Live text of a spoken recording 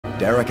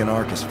Derek and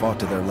Arcus fought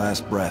to their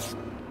last breath.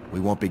 We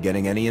won't be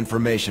getting any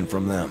information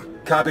from them.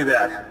 Copy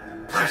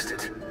that. Blast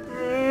it.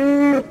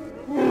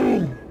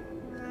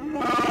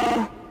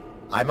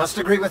 I must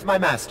agree with my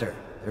master.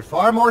 They're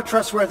far more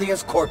trustworthy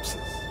as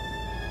corpses.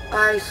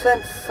 I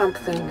sense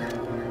something.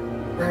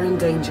 We're in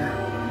danger.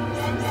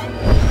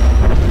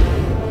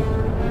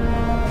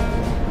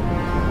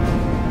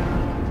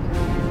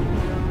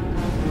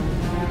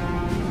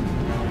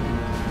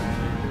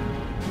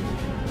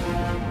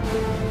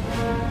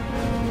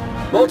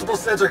 Multiple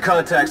sensor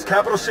contacts.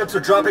 Capital ships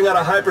are dropping out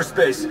of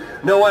hyperspace.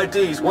 No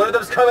IDs. One of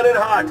them's coming in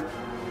hot.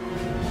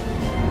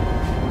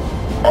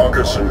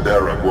 Arcus and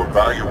Derek were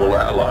valuable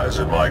allies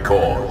in my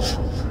cause,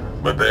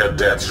 but their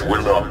deaths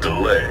will not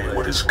delay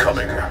what is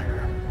coming.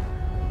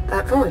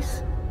 That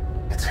voice.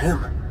 It's him.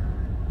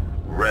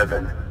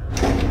 Revan.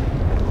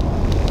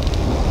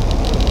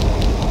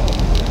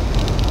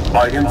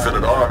 My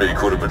infinite army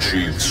could have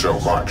achieved so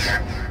much,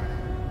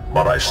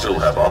 but I still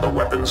have other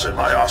weapons in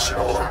my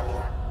arsenal.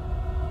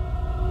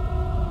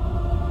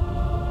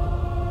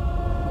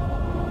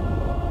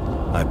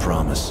 I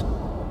promise.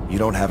 You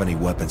don't have any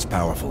weapons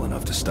powerful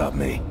enough to stop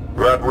me.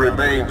 That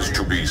remains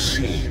to be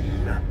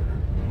seen.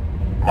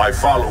 My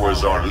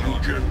followers are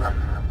legion.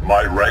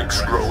 My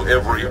ranks grow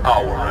every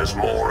hour as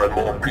more and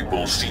more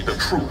people see the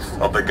truth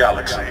of the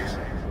galaxy.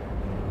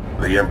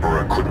 The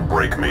Emperor couldn't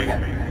break me.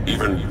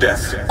 Even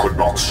death could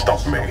not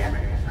stop me.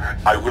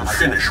 I will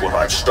finish what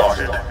I've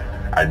started,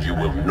 and you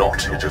will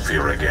not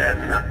interfere again.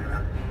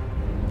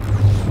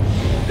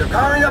 They're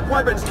powering up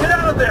weapons. Get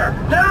out of there!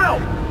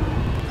 Now!